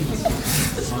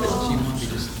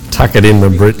Tuck it in the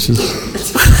britches.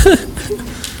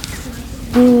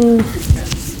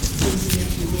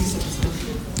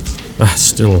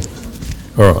 Still.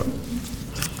 All right.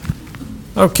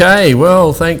 Okay,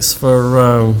 well, thanks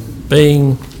for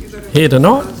being here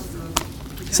tonight.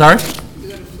 Sorry?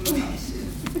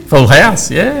 Full house,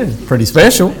 yeah, pretty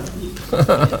special.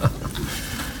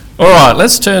 All right,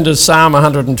 let's turn to Psalm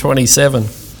 127.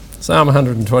 Psalm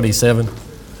 127.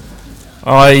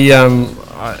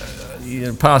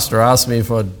 Pastor asked me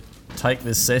if I'd take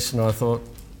this session. I thought,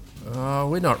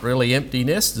 we're not really empty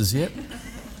nesters yet.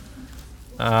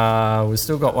 We've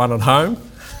still got one at home.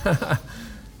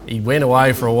 He went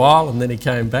away for a while and then he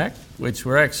came back, which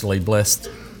we're actually blessed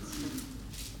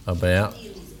about.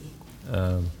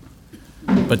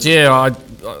 But yeah,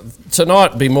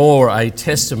 tonight be more a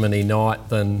testimony night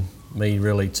than me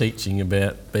really teaching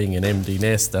about being an empty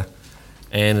nester,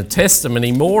 and a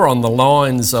testimony more on the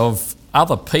lines of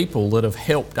other people that have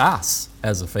helped us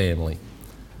as a family.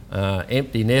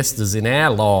 Empty nesters in our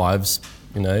lives,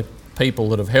 people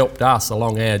that have helped us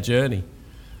along our journey.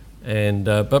 And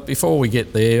but before we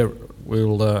get there,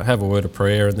 we'll have a word of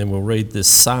prayer and then we'll read this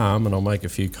psalm and I'll make a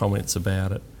few comments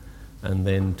about it and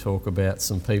then talk about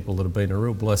some people that have been a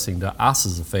real blessing to us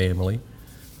as a family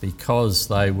because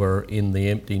they were in the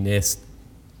empty nest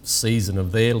season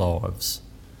of their lives.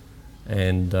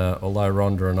 And although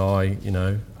Rhonda and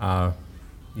I, are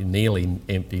nearly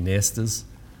empty nesters,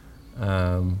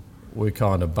 we're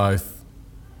kind of both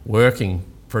working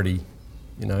pretty,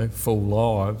 full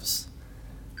lives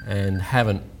and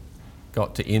haven't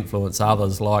got to influence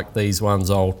others like these ones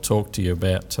I'll talk to you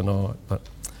about tonight. But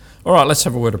all right, let's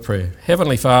have a word of prayer.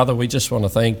 Heavenly Father, we just want to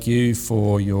thank you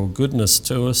for your goodness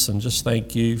to us and just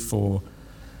thank you for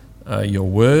your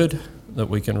word, that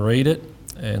we can read it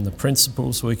and the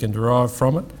principles we can derive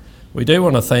from it. We do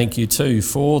want to thank you too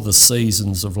for the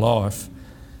seasons of life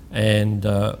and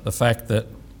the fact that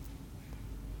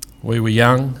we were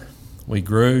young, we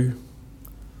grew,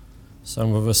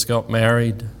 some of us got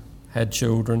married, had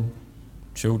children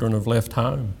have left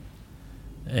home.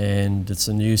 And it's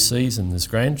a new season. There's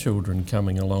grandchildren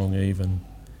coming along even.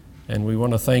 And we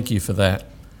want to thank you for that.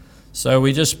 So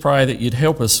we just pray that you'd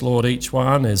help us, Lord, each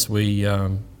one as we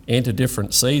enter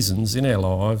different seasons in our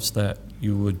lives, that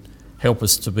you would help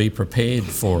us to be prepared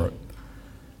for it.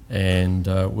 And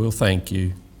we'll thank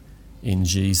you in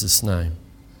Jesus' name.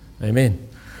 Amen.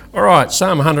 All right,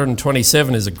 Psalm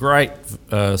 127 is a great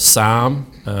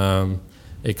psalm.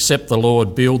 Except the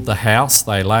Lord build the house,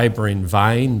 they labour in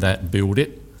vain that build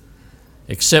it.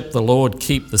 Except the Lord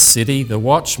keep the city, the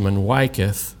watchman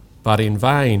waketh, but in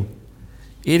vain.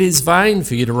 It is vain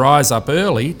for you to rise up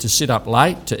early, to sit up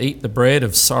late, to eat the bread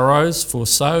of sorrows, for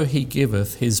so he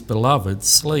giveth his beloved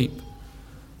sleep.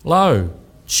 Lo,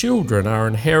 children are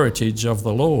an heritage of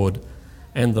the Lord,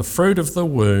 and the fruit of the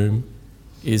womb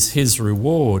is his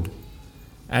reward.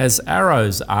 As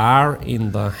arrows are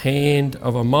in the hand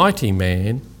of a mighty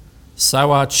man,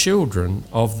 so are children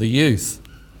of the youth.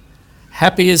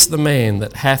 Happy is the man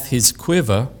that hath his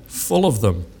quiver full of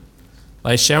them.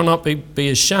 They shall not be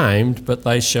ashamed, but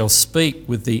they shall speak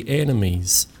with the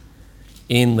enemies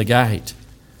in the gate.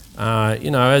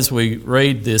 As we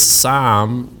read this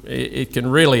psalm, it can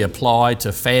really apply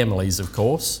to families, of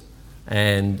course,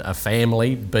 and a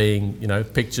family being,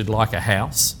 pictured like a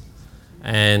house.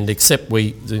 And except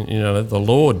the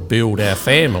Lord build our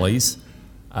families,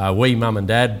 we, mum and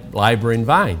dad, labour in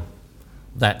vain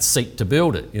that seek to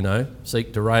build it,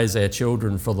 seek to raise our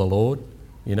children for the Lord.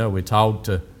 We're told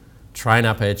to train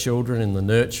up our children in the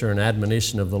nurture and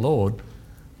admonition of the Lord.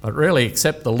 But really,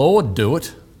 except the Lord do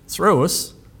it through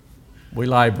us, we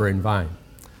labour in vain.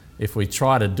 If we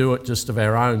try to do it just of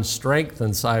our own strength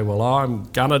and say, well, I'm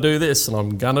going to do this and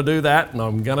I'm going to do that and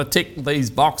I'm going to tick these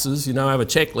boxes, have a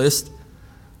checklist,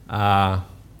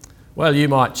 well, you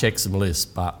might check some lists,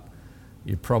 but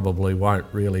you probably won't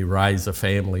really raise a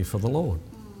family for the Lord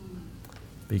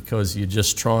because you're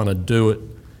just trying to do it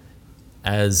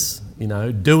as,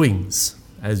 doings,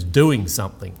 as doing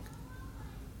something.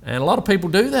 And a lot of people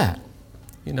do that,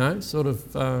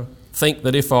 think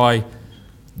that if I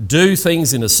do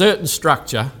things in a certain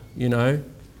structure,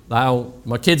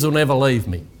 my kids will never leave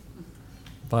me.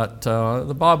 But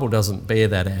the Bible doesn't bear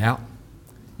that out.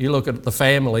 You look at the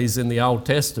families in the Old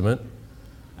Testament,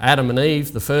 Adam and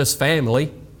Eve, the first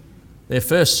family, their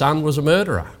first son was a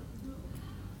murderer.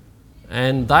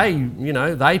 And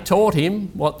they taught him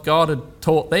what God had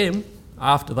taught them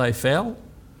after they fell,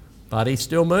 but he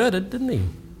still murdered, didn't he?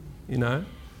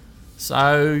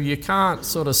 So you can't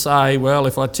sort of say, well,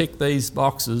 if I tick these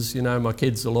boxes, my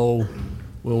kids will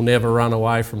never run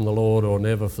away from the Lord or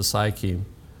never forsake him.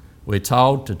 We're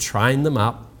told to train them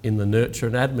up in the nurture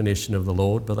and admonition of the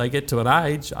Lord, but they get to an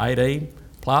age, 18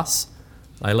 plus,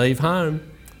 they leave home.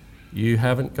 You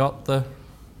haven't got the,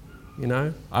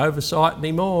 oversight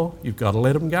anymore. You've got to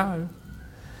let them go.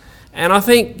 And I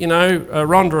think,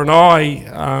 Rhonda and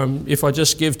I, if I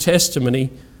just give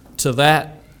testimony to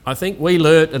that, I think we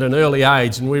learnt at an early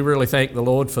age, and we really thank the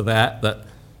Lord for that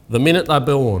the minute they're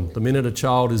born, the minute a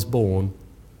child is born,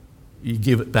 you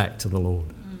give it back to the Lord.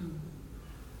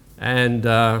 And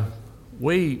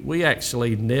we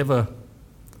actually never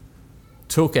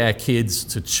took our kids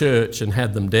to church and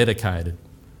had them dedicated.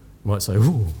 You might say,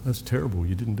 "Oh, that's terrible,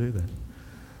 you didn't do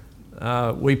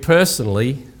that." We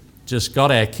personally just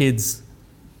got our kids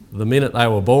the minute they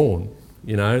were born.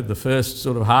 The first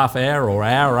sort of half hour or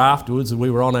hour afterwards,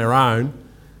 we were on our own,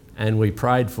 and we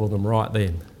prayed for them right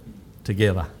then,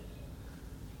 together,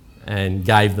 and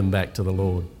gave them back to the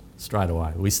Lord straight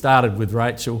away. We started with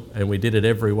Rachel, and we did it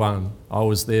every one. I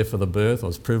was there for the birth. I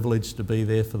was privileged to be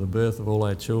there for the birth of all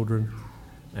our children,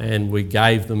 and we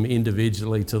gave them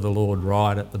individually to the Lord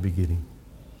right at the beginning.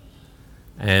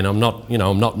 And I'm not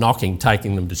knocking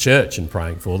taking them to church and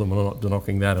praying for them. I'm not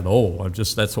knocking that at all.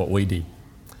 That's what we did.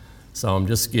 So I'm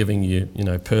just giving you,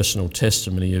 personal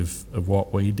testimony of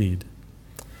what we did.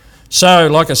 So,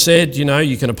 like I said,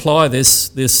 you can apply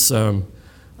this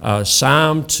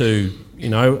psalm to,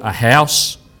 a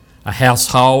house, a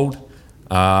household.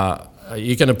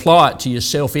 You can apply it to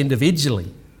yourself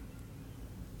individually.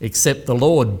 Except the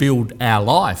Lord build our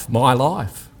life, my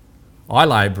life. I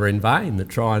labour in vain that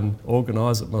try and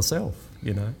organise it myself,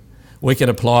 We can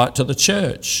apply it to the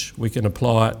church. We can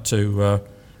apply it to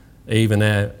even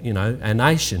our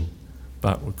nation.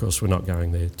 But, of course, we're not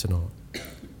going there tonight.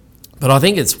 But I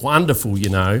think it's wonderful,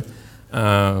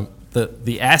 the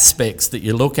aspects that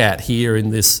you look at here in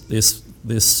this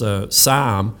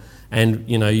psalm, and,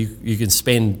 you can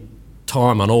spend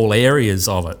time on all areas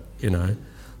of it,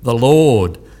 The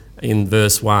Lord in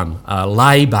verse 1,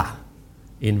 labour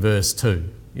in verse 2,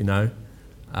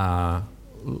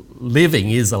 living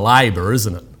is a labour,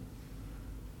 isn't it?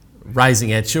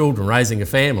 Raising our children, raising a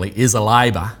family is a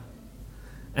labour,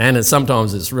 and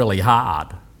sometimes it's really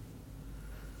hard.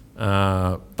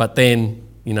 But then,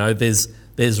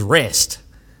 there's rest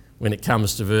when it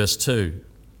comes to verse 2.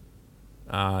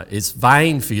 It's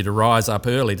vain for you to rise up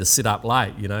early, to sit up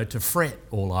late, to fret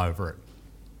all over it.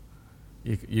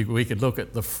 We could look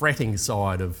at the fretting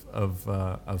side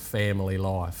of family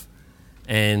life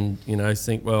and,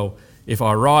 think, well, if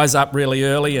I rise up really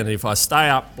early and if I stay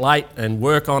up late and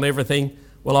work on everything,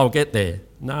 well, I'll get there.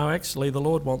 No, actually, the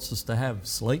Lord wants us to have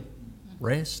sleep,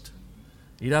 rest.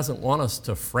 He doesn't want us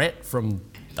to fret from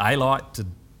daylight to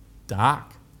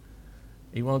dark.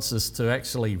 He wants us to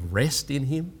actually rest in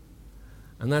Him.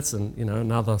 And that's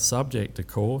another subject, of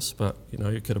course, but,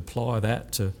 you could apply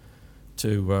that to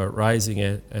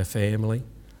raising our family.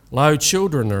 Lo,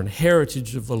 children are an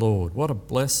heritage of the Lord. What a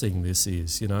blessing this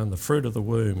is, and the fruit of the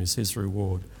womb is His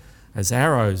reward. As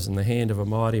arrows in the hand of a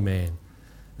mighty man.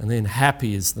 And then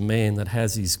happy is the man that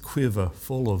has his quiver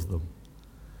full of them.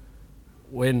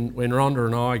 When Rhonda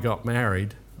and I got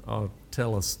married, I'll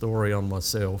tell a story on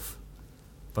myself,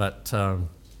 but I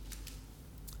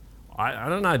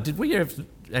don't know, did we ever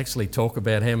actually talk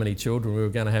about how many children we were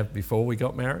going to have before we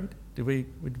got married? Did we?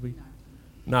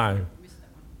 No.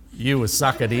 You were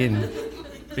suckered in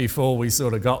before we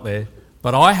sort of got there.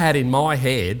 But I had in my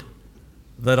head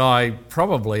that I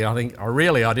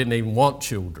didn't even want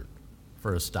children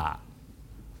for a start.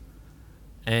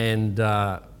 And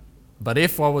but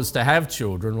if I was to have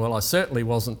children, well, I certainly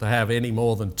wasn't to have any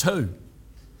more than 2.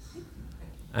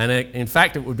 And in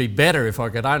fact, it would be better if I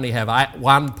could only have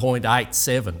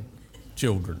 1.87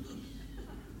 children.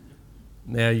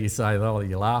 Now you say, oh,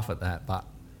 you laugh at that, but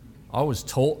I was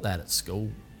taught that at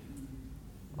school.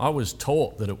 I was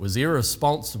taught that it was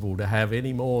irresponsible to have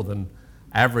any more than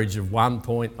average of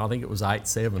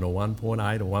 87 or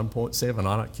 1.8 or 1.7.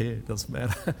 I don't care, it doesn't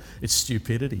matter. It's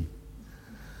stupidity.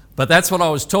 But that's what I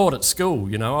was taught at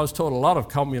school. I was taught a lot of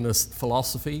communist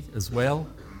philosophy as well.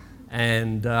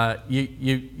 And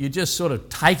you just sort of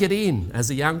take it in as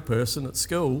a young person at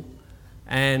school.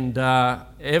 And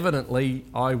evidently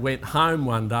I went home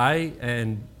one day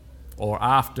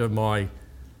after my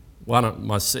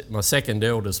second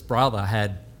eldest brother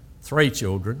had 3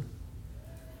 children,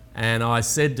 and I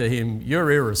said to him,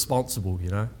 "You're irresponsible,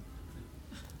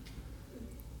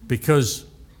 because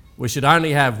we should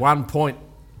only have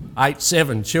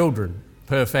 1.87 children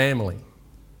per family."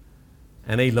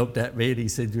 And he looked at me and he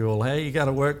said, "Well, how are you going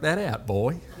to work that out,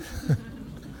 boy?"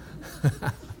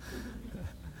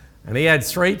 And he had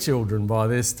 3 children by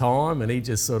this time, and he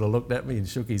just sort of looked at me and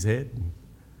shook his head.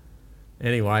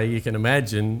 Anyway, you can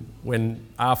imagine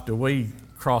after we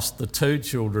crossed the 2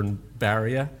 children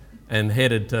barrier and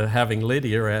headed to having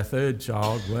Lydia, our 3rd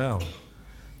child, well,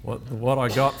 what I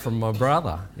got from my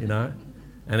brother, you know.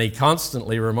 And he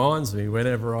constantly reminds me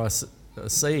whenever I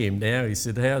see him now, he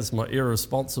said, "How's my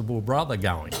irresponsible brother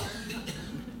going?"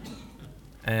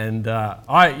 And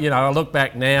I look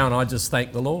back now and I just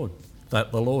thank the Lord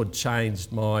that the Lord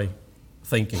changed my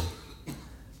thinking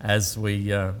as we,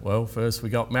 first we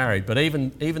got married. But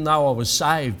even though I was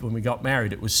saved when we got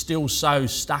married, it was still so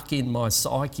stuck in my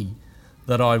psyche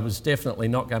that I was definitely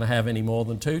not going to have any more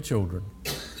than 2 children.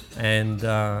 And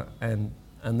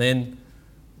then,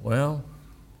 well,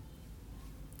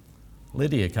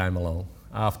 Lydia came along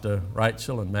after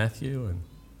Rachel and Matthew,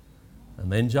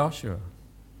 and then Joshua,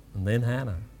 and then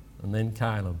Hannah, and then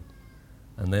Caleb,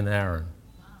 and then Aaron.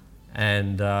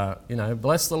 And,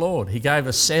 bless the Lord, he gave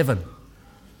us 7.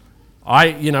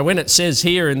 When it says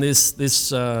here in this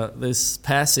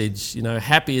passage,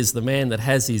 happy is the man that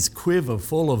has his quiver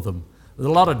full of them. There's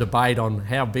a lot of debate on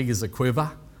how big is a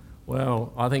quiver.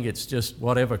 Well, I think it's just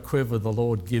whatever quiver the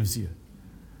Lord gives you.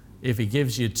 If he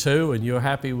gives you 2 and you're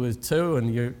happy with 2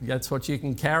 and that's what you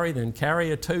can carry, then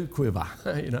carry a 2 quiver,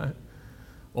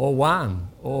 or 1,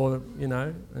 or,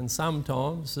 and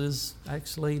sometimes there's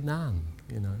actually none,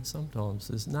 sometimes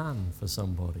there's none for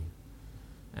somebody.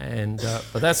 And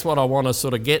but that's what I want to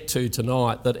sort of get to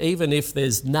tonight, that even if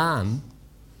there's none,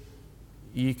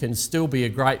 you can still be a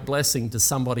great blessing to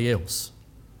somebody else.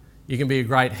 You can be a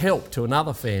great help to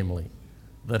another family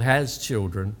that has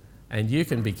children, and you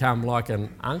can become like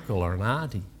an uncle or an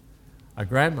auntie, a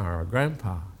grandma or a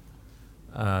grandpa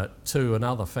to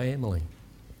another family.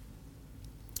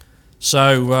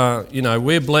 So,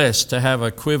 we're blessed to have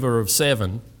a quiver of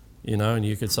 7, and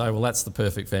you could say, well, that's the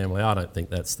perfect family. I don't think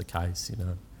that's the case,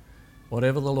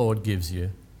 Whatever the Lord gives you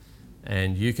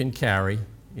and you can carry,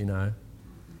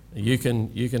 you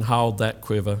can hold that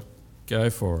quiver, go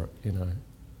for it,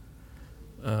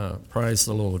 praise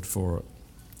the Lord for it.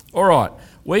 All right,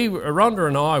 Rhonda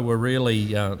and I were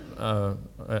really,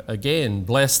 again,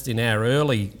 blessed in our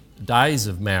early days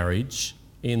of marriage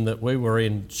in that we were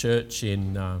in church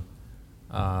in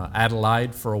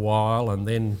Adelaide for a while, and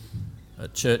then a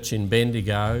church in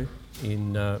Bendigo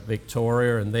in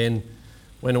Victoria, and then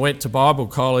when I went to Bible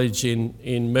college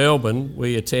in Melbourne,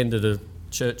 we attended a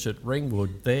church at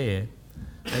Ringwood there,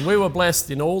 and we were blessed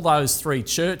in all those 3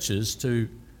 churches to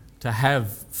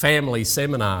have family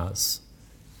seminars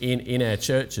in our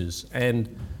churches, and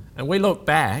we look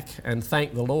back and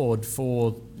thank the Lord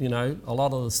for a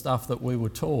lot of the stuff that we were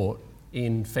taught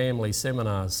in family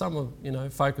seminars. Some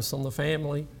of focus on the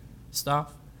family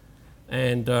stuff,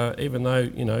 and even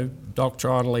though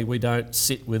doctrinally we don't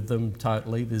sit with them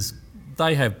totally,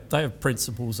 they have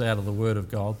principles out of the Word of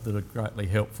God that are greatly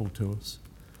helpful to us,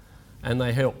 and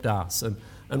they helped us.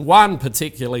 And one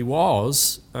particularly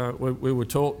was, we were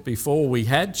taught before we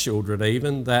had children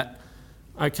even, that,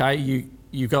 okay,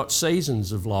 you got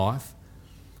seasons of life.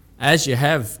 As you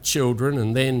have children,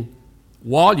 and then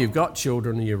while you've got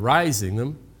children and you're raising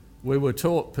them, we were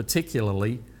taught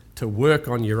particularly to work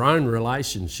on your own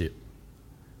relationship,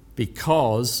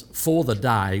 because for the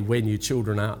day when your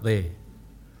children aren't there.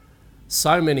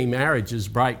 So many marriages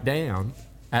break down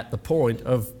at the point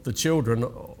of the children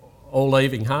all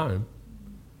leaving home,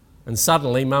 and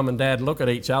suddenly mum and dad look at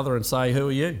each other and say, "Who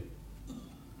are you?"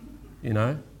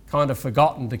 Kind of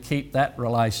forgotten to keep that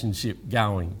relationship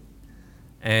going.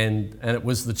 And it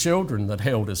was the children that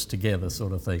held us together,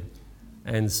 sort of thing.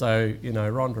 And so,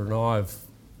 Rhonda and I have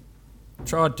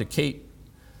tried to keep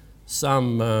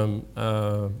some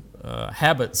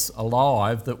habits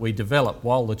alive that we developed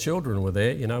while the children were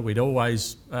there. We'd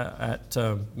always, at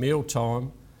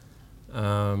mealtime,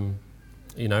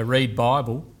 read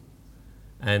Bible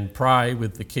and pray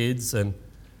with the kids. And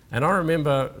I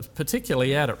remember,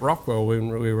 particularly out at Rockwell, when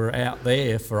we were out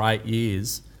there for 8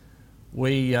 years,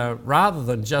 we, rather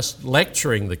than just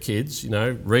lecturing the kids,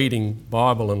 reading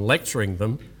Bible and lecturing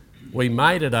them, we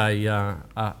made it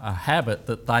a habit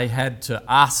that they had to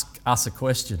ask us a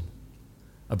question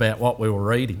about what we were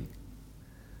reading.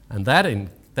 And that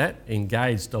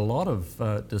engaged a lot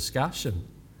of discussion.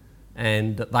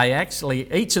 And they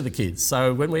actually, each of the kids,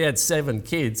 so when we had 7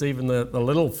 kids, even the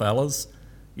little fellas,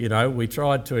 we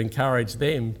tried to encourage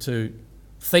them to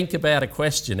think about a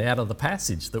question out of the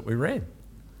passage that we read.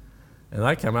 And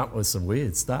they came up with some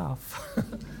weird stuff.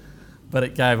 But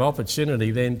it gave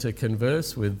opportunity then to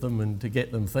converse with them and to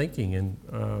get them thinking. And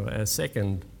our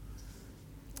second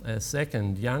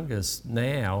youngest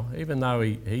now, even though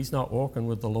he's not walking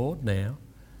with the Lord now,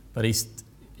 but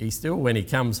he still, when he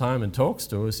comes home and talks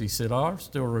to us, he said, I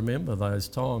still remember those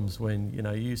times when, you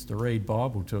used to read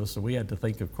Bible to us and we had to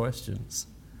think of questions.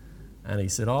 And he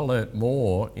said, I learnt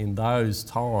more in those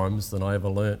times than I ever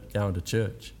learnt going to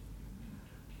church.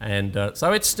 And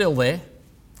so it's still there.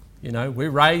 We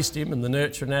raised him in the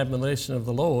nurture and admonition of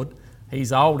the Lord.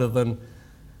 He's older than...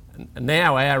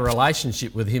 Now our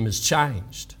relationship with him has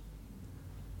changed.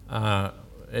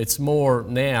 It's more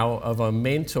now of a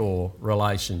mentor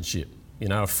relationship,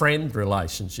 a friend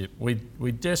relationship. We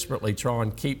desperately try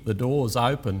and keep the doors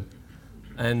open,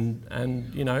 and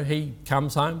he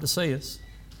comes home to see us.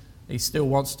 He still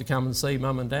wants to come and see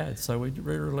Mum and Dad, so we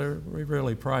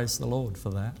really praise the Lord for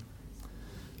that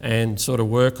and sort of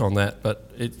work on that.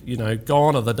 But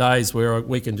gone are the days where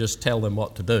we can just tell them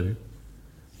what to do.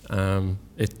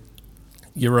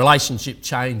 Your relationship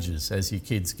changes as your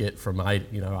kids get from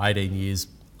 18 years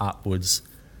upwards.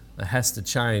 It has to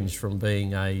change from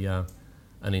being an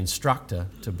instructor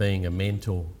to being a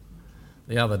mentor.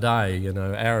 The other day,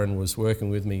 Aaron was working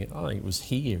with me. I think it was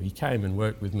here. He came and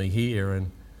worked with me here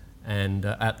and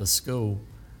at the school.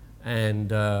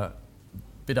 And a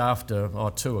bit after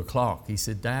 2 o'clock, he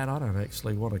said, Dad, I don't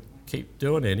actually want to keep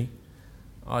doing any.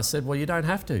 I said, well, you don't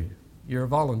have to. You're a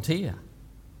volunteer.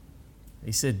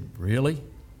 He said, really?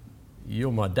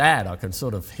 You're my dad. I can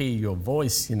sort of hear your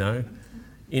voice, in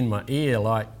my ear,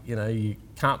 like, you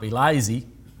can't be lazy.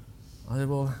 I said,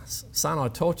 well, son, I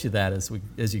taught you that as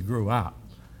you grew up.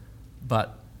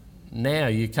 But now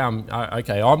you come,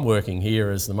 okay, I'm working here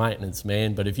as the maintenance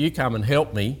man, but if you come and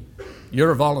help me,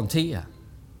 you're a volunteer.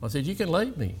 I said, you can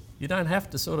leave me. You don't have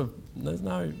to there's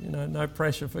no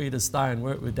pressure for you to stay and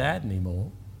work with Dad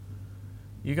anymore.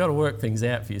 You've got to work things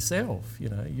out for yourself.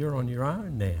 You're on your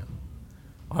own now.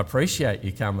 I appreciate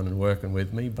you coming and working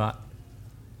with me, but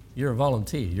you're a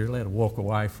volunteer. You're allowed to walk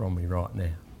away from me right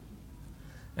now.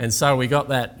 And so we got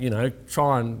that,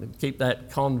 try and keep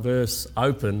that converse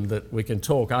open, that we can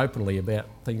talk openly about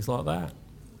things like that.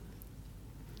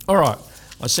 All right,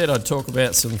 I said I'd talk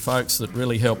about some folks that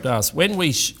really helped us. When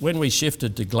we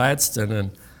shifted to Gladstone, and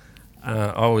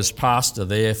I was pastor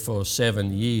there for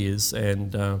 7 years,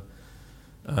 and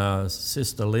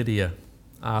Sister Lydia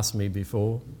asked me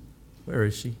before, where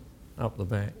is she? Up the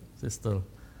back. Sister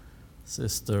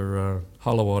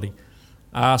Holowati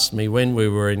asked me when we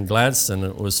were in Gladstone.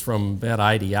 It was from about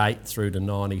 88 through to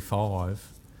 95.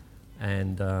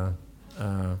 And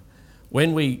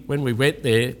when we went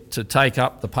there to take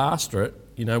up the pastorate,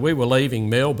 we were leaving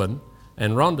Melbourne,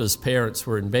 and Rhonda's parents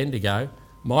were in Bendigo.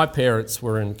 My parents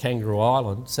were in Kangaroo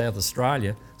Island, South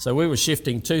Australia. So we were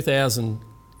shifting 2,000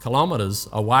 kilometres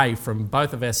away from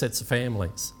both of our sets of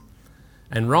families.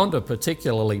 And Rhonda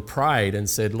particularly prayed and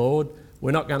said, Lord,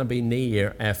 we're not going to be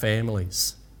near our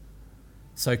families.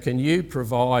 So can you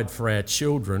provide for our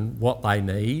children what they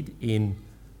need in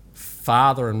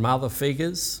father and mother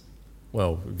figures?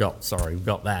 Well, we've got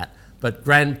that. But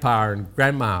grandpa and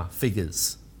grandma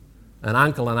figures and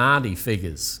uncle and auntie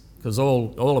figures, because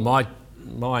all of my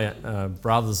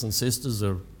brothers and sisters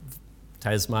are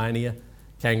Tasmania,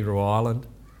 Kangaroo Island.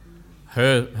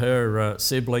 Her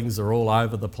siblings are all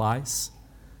over the place.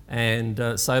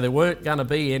 And so there weren't going to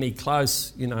be any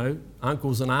close,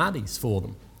 uncles and aunties for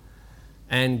them.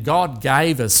 And God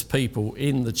gave us people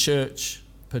in the church,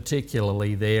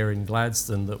 particularly there in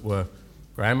Gladstone, that were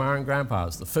grandma and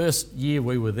grandpas. The first year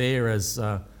we were there as,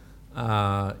 a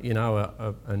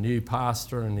new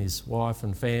pastor and his wife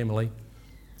and family.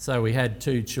 So we had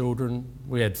 2 children.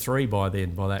 We had 3 by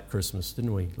that Christmas,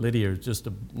 didn't we? Lydia was just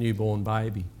a newborn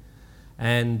baby.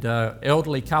 And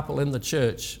elderly couple in the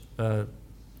church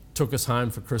took us home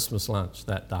for Christmas lunch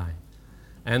that day.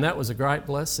 And that was a great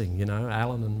blessing,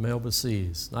 Alan and Melba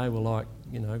Sears. They were like,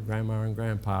 grandma and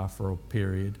grandpa for a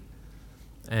period.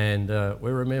 And we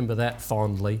remember that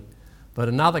fondly. But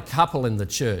another couple in the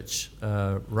church,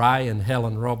 Ray and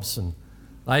Helen Robson,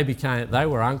 they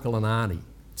were uncle and auntie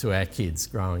to our kids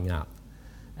growing up.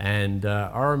 And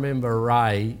I remember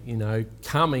Ray,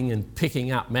 coming and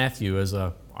picking up Matthew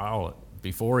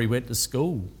before he went to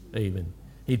school even.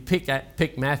 He'd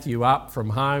pick Matthew up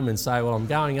from home and say, well, I'm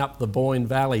going up the Boyne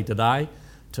Valley today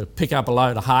to pick up a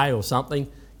load of hay or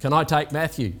something. Can I take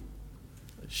Matthew?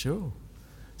 Sure.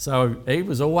 So he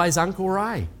was always Uncle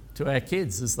Ray to our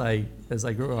kids as they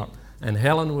grew up. And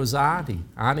Helen was Auntie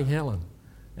Helen.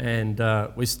 And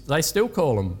they still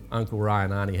call him Uncle Ray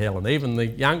and Auntie Helen, even the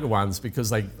younger ones, because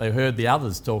they heard the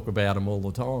others talk about him all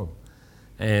the time.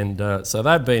 And so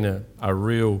they've been a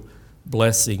real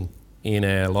blessing in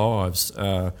our lives.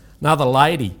 Another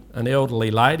lady, an elderly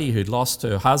lady who'd lost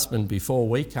her husband before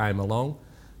we came along,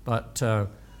 but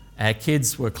our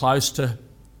kids were close to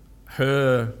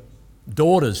her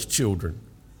daughter's children.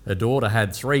 Her daughter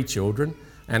had 3 children,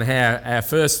 and our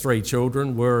first 3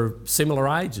 children were similar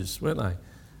ages, weren't they,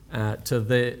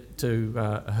 to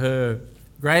her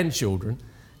grandchildren.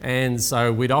 And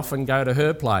so we'd often go to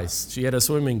her place. She had a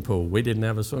swimming pool. We didn't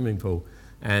have a swimming pool.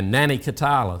 And Nanny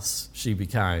Katalis, she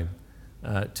became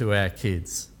to our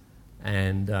kids.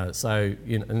 And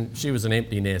and she was an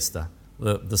empty nester.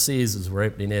 The Searses were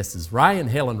empty nesters. Ray and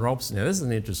Helen Robson, now this is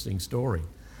an interesting story.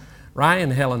 Ray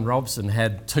and Helen Robson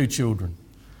had 2 children.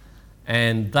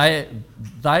 And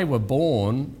they were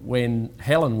born when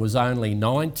Helen was only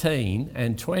 19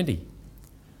 and 20.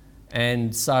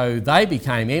 And so they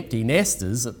became empty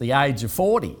nesters at the age of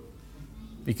 40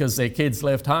 because their kids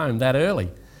left home that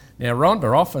early. Now,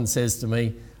 Rhonda often says to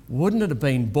me, wouldn't it have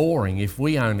been boring if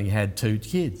we only had 2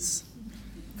 kids?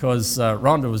 Because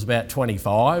Rhonda was about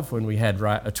 25 when we had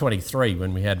 23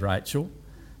 when we had Rachel,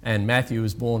 and Matthew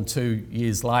was born 2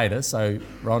 years later, so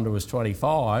Rhonda was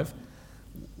 25.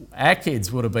 Our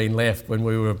kids would have been left when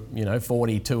we were,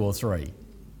 42 or 3.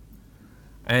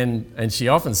 And she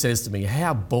often says to me,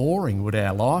 how boring would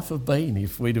our life have been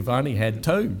if we'd have only had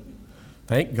 2?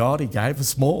 Thank God he gave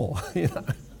us more,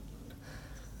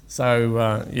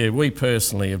 So, we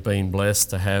personally have been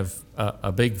blessed to have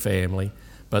a big family.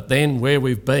 But then where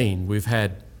we've been, we've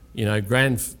had,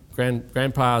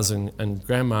 grandpas and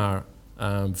grandma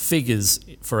figures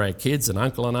for our kids, and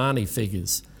uncle and auntie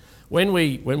figures. When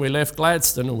we left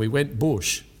Gladstone and we went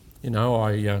bush,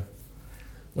 I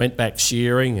went back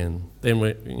shearing, and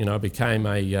then I became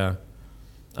a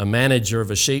manager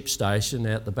of a sheep station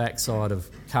out the backside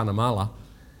of Cunnamulla,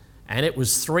 and it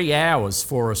was 3 hours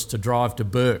for us to drive to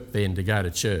Bourke then to go to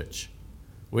church.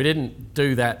 We didn't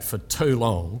do that for too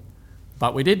long,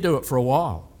 but we did do it for a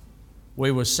while.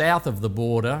 We were south of the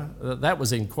border. That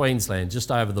was in Queensland,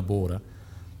 just over the border.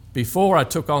 Before I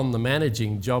took on the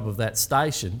managing job of that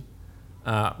station,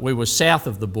 we were south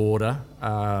of the border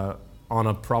on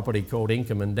a property called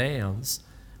Inkerman Downs,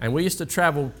 and we used to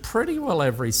travel pretty well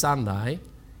every Sunday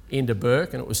into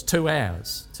Bourke, and it was 2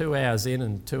 hours in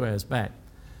and 2 hours back.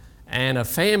 And a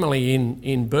family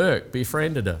in Bourke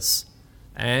befriended us,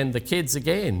 and the kids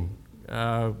again,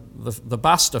 the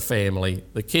Buster family,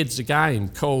 the kids again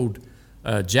called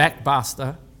Jack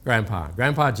Buster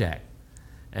Grandpa Jack,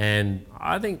 and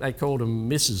I think they called him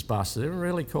Mrs. Buster. They didn't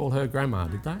really call her Grandma,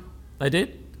 did they? They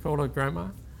did call her Grandma.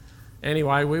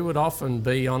 Anyway, we would often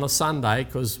be on a Sunday,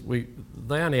 because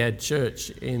they only had church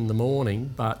in the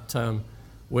morning, but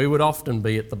we would often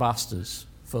be at the Busters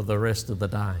for the rest of the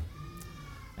day.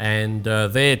 And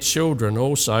their children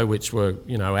also, which were,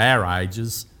 our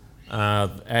ages,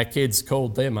 our kids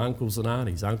called them uncles and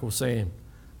aunties, Uncle Sam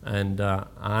and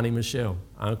Auntie Michelle,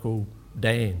 Uncle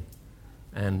Dan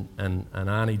and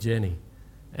Auntie Jenny.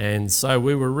 And so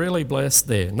we were really blessed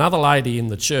there. Another lady in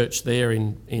the church there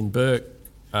in Bourke,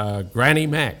 Granny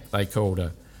Mac, they called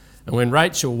her. And when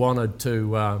Rachel wanted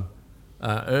to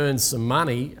earn some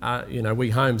money,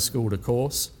 we homeschooled, of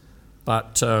course,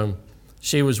 but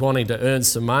she was wanting to earn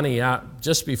some money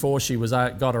just before she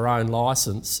got her own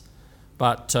licence.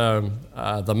 But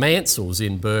the Mansells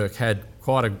in Bourke had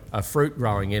quite a fruit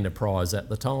growing enterprise at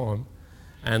the time,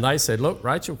 and they said, look,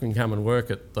 Rachel can come and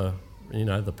work at the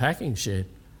packing shed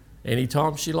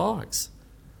anytime she likes.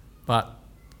 But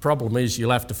the problem is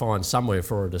you'll have to find somewhere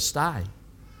for her to stay.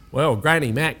 Well,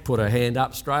 Granny Mac put her hand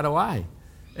up straight away,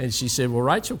 and she said, well,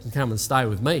 Rachel can come and stay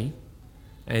with me.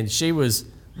 And she was,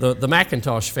 the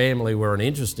McIntosh family were an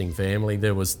interesting family.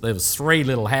 There was 3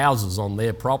 little houses on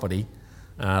their property,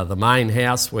 the main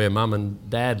house where Mum and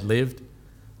Dad lived,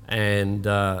 and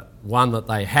one that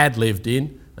they had lived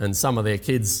in, and some of their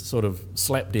kids sort of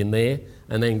slept in there.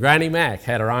 And then Granny Mac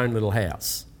had her own little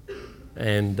house.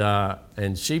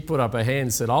 And she put up her hand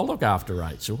and said, I'll look after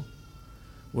Rachel.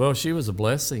 Well, she was a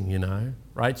blessing,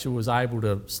 Rachel was able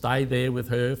to stay there with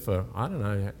her for, I don't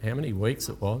know how many weeks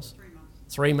it was.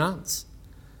 3 months.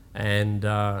 And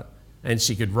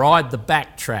she could ride the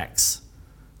back tracks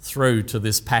through to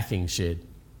this packing shed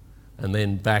and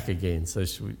then back again. So,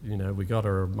 we got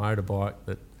her a motorbike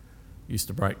that used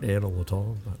to break down all the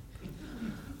time,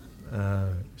 but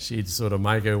she'd sort of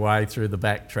make her way through the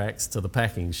back tracks to the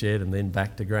packing shed and then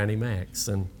back to Granny Mac's.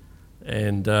 And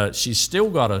she's still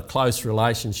got a close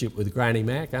relationship with Granny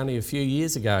Mac. Only a few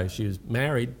years ago she was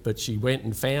married, but she went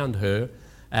and found her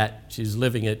she was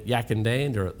living at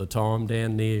Yakandanda at the time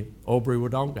down near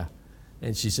Albury-Wodonga.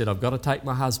 And she said, I've got to take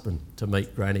my husband to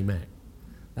meet Granny Mac.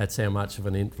 That's how much of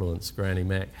an influence Granny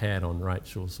Mac had on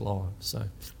Rachel's life. So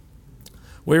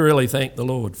we really thank the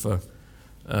Lord for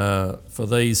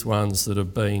these ones that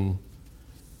have been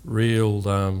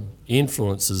real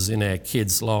influences in our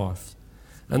kids' life.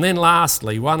 And then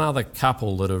lastly, one other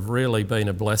couple that have really been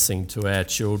a blessing to our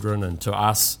children and to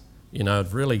us,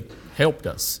 have really helped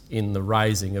us in the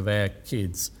raising of our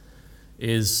kids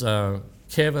is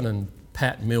Kevin and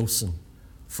Pat Milson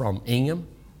from Ingham.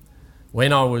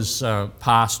 When I was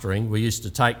pastoring, we used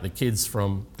to take the kids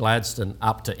from Gladstone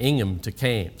up to Ingham to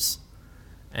camps.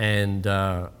 And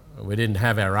we didn't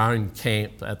have our own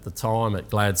camp at the time at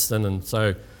Gladstone, and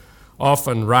so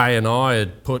often Ray and I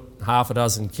had put half a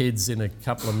dozen kids in a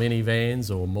couple of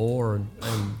minivans or more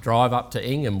and drive up to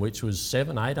Ingham, which was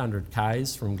 700-800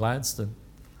 k's from Gladstone.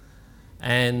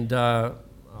 And I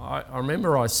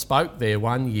remember I spoke there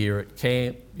one year at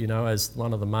camp, as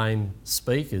one of the main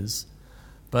speakers.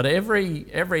 But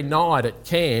every night at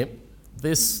camp,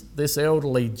 this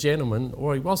elderly gentleman,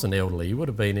 or he wasn't elderly, he would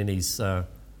have been in his 40s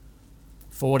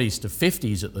to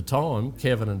 50s at the time,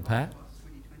 Kevin and Pat.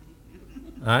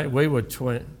 We were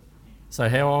 20. So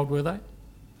how old were they?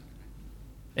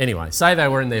 Anyway, say they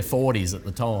were in their 40s at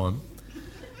the time,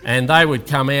 and they would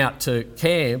come out to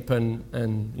camp and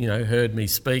heard me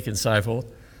speak and so forth.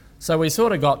 So we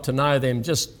sort of got to know them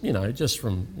just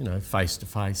from face to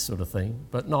face sort of thing,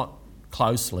 but not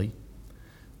closely.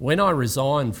 When I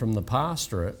resigned from the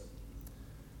pastorate,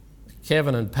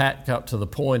 Kevin and Pat got to the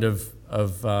point of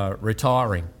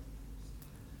retiring,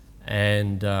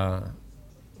 and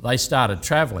they started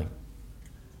travelling,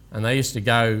 and they used to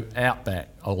go outback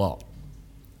a lot.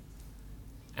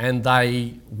 And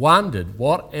they wondered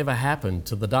whatever happened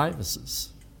to the Davises.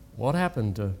 What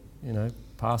happened to,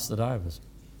 Pastor Davis,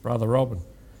 Brother Robin?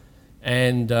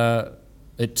 And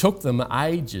it took them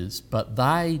ages, but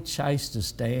they chased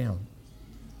us down.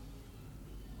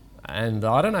 And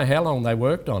I don't know how long they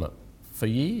worked on it, for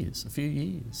years, a few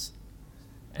years.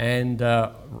 And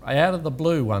out of the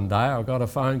blue one day, I got a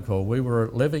phone call. We were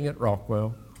living at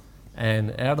Rockwell,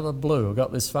 and out of the blue, I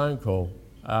got this phone call.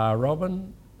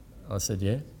 Robin? I said,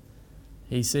 yeah.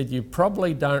 He said, you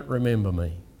probably don't remember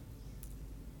me,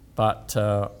 but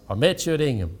I met you at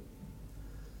Ingham.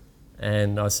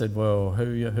 And I said, well,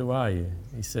 who are you?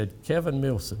 He said, Kevin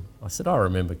Milson. I said, I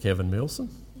remember Kevin Milson.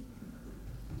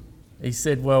 He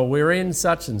said, well, we're in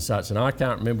such and such, and I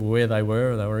can't remember where they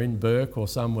were. They were in Burke or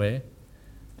somewhere.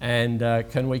 And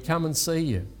can we come and see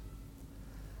you?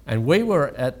 And we were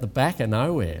at the back of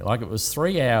nowhere, like it was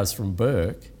 3 hours from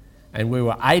Burke, and we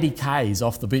were 80 k's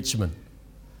off the bitumen.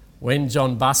 When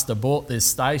John Buster bought this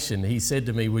station, he said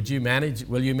to me, will you manage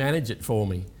it for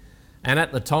me? And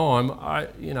at the time,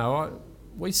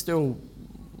 we still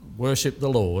worshipped the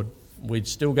Lord. We'd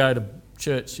still go to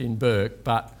church in Burke,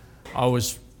 but I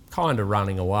was kind of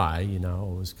running away, I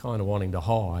was kind of wanting to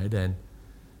hide.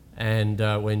 And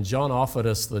when John offered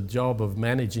us the job of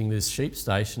managing this sheep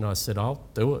station, I said, I'll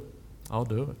do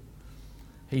it.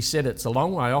 He said, it's a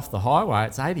long way off the highway.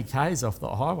 It's 80 k's off the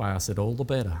highway. I said, all the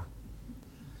better.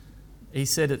 He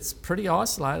said, it's pretty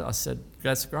isolated. I said,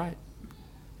 that's great.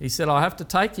 He said, I'll have to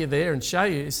take you there and show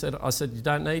you. I said, you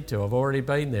don't need to. I've already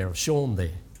been there. I've shorn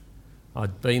there.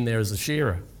 I'd been there as a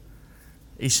shearer.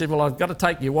 He said, well, I've got to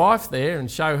take your wife there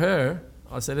and show her.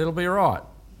 I said, it'll be all right.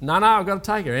 No, I've got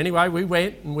to take her. Anyway, we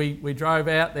went and we drove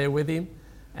out there with him,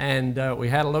 and we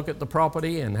had a look at the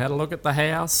property and had a look at the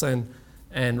house, and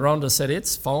Rhonda said,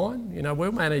 it's fine,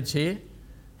 we'll manage here.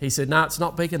 He said, no, it's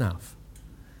not big enough.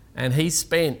 And he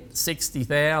spent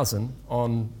 $60,000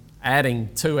 on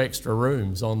adding 2 extra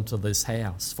rooms onto this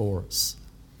house for us,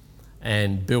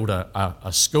 and built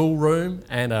a school room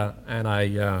and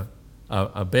a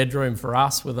bedroom for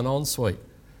us with an ensuite.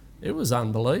 It was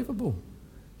unbelievable.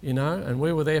 And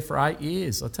we were there for 8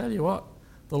 years. I tell you what,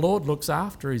 the Lord looks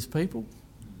after his people,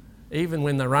 even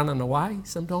when they're running away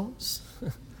sometimes.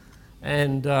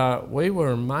 And we were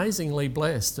amazingly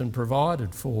blessed and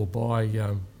provided for by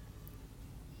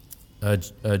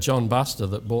John Buster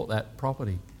that bought that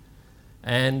property.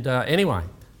 And anyway,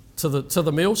 to the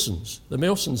Milsons. The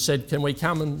Milsons said, can we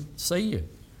come and see you?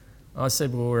 I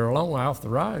said, well, we're a long way off the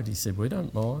road. He said, we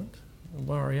don't mind. Don't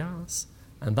worry us.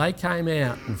 And they came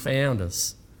out and found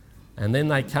us. And then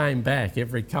they came back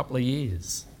every couple of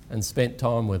years and spent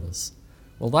time with us.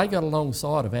 Well, they got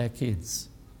alongside of our kids.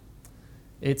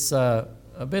 It's a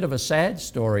bit of a sad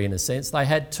story in a sense. They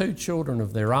had 2 children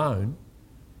of their own,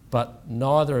 but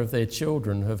neither of their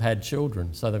children have had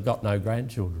children, so they've got no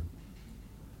grandchildren.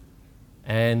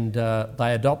 And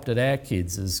they adopted our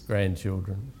kids as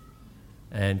grandchildren.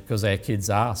 And because our kids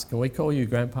asked, can we call you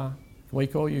Grandpa? Can we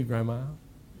call you Grandma?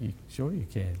 Sure you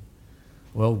can.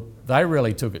 Well, they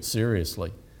really took it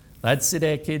seriously. They'd sit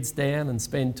our kids down and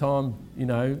spend time,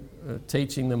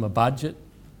 teaching them a budget,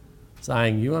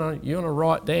 saying, you want to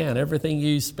write down everything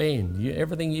you spend,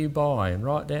 everything you buy, and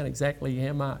write down exactly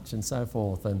how much and so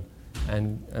forth.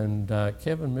 And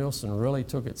Kevin Milson really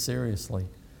took it seriously.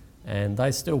 And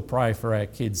they still pray for our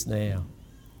kids now,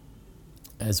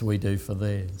 as we do for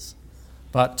theirs.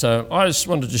 But I just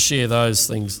wanted to share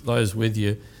those with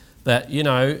you, that,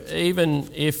 even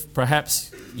if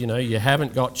perhaps, you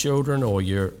haven't got children, or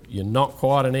you're not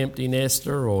quite an empty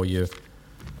nester, or you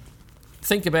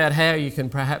think about how you can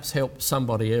perhaps help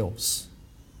somebody else.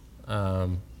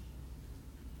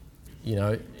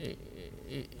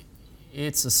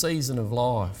 It's a season of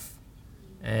life.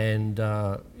 And,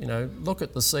 look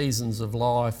at the seasons of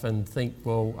life and think,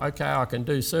 well, okay, I can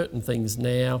do certain things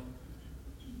now,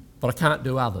 but I can't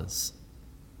do others.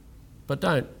 But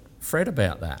don't fret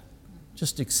about that.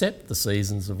 Just accept the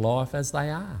seasons of life as they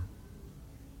are,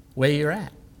 where you're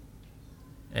at.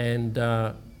 And,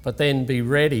 but then be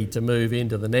ready to move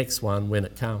into the next one when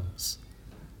it comes.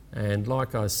 And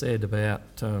like I said about,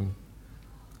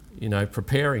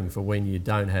 preparing for when you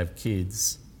don't have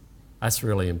kids, that's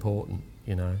really important,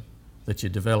 that you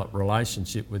develop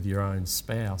relationship with your own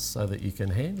spouse so that you can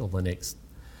handle the next.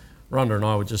 Rhonda and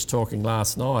I were just talking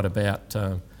last night about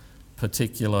a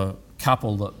particular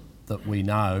couple that we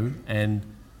know, and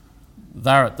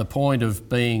they're at the point of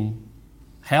being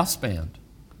housebound.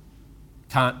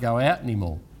 Can't go out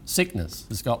anymore. Sickness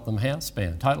has got them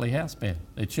housebound, totally housebound.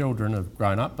 Their children have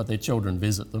grown up, but their children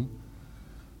visit them.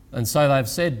 And so they've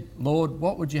said, Lord,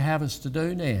 what would you have us to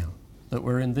do now that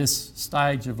we're in this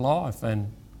stage of life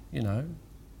and,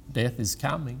 death is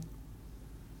coming?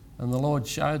 And the Lord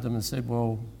showed them and said,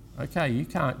 well, okay, you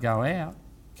can't go out,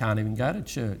 can't even go to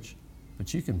church,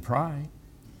 but you can pray.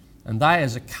 And they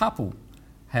as a couple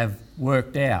have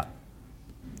worked out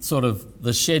sort of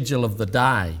the schedule of the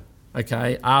day.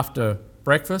 Okay, after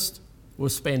breakfast, we'll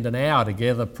spend an hour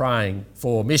together praying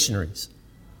for missionaries.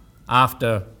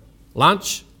 After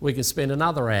lunch, we can spend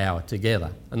another hour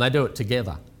together, and they do it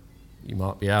together. You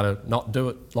might be able to not do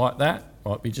it like that,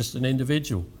 might be just an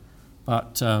individual,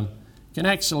 but can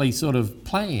actually sort of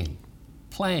plan.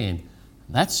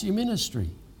 That's your ministry,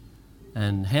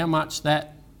 and how much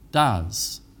that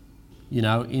does,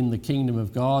 in the kingdom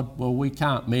of God, well, we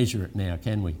can't measure it now,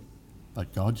 can we?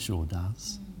 But God sure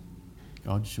does.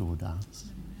 God sure does.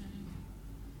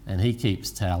 And he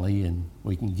keeps tally, and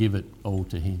we can give it all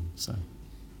to him.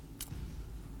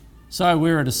 So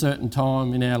we're at a certain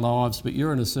time in our lives, but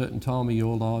you're in a certain time of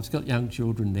your lives. Got young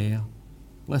children now.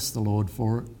 Bless the Lord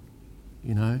for it.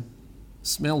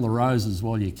 Smell the roses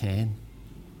while you can.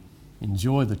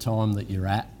 Enjoy the time that you're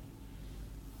at.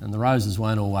 And the roses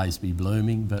won't always be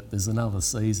blooming, but there's another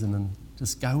season, and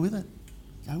just go with it.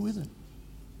 Go with it.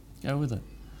 Go with it.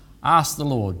 Ask the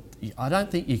Lord. I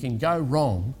don't think you can go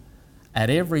wrong. At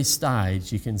every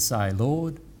stage you can say,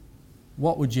 Lord,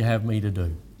 what would you have me to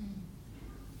do?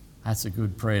 That's a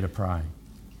good prayer to pray.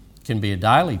 It can be a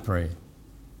daily prayer.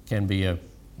 It can be a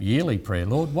yearly prayer.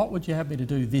 Lord, what would you have me to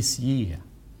do this year?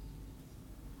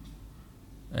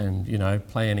 And,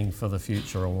 planning for the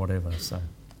future or whatever. So,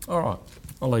 all right,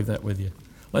 I'll leave that with you.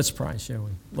 Let's pray, shall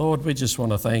we? Lord, we just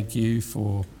want to thank you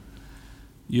for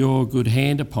your good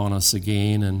hand upon us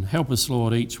again, and help us,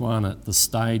 Lord, each one at the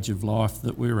stage of life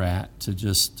that we're at, to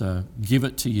just give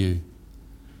it to you.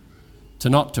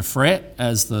 Not to fret,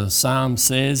 as the psalm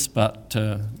says, but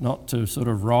not to sort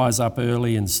of rise up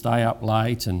early and stay up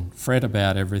late and fret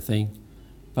about everything,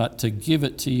 but to give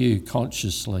it to you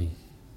consciously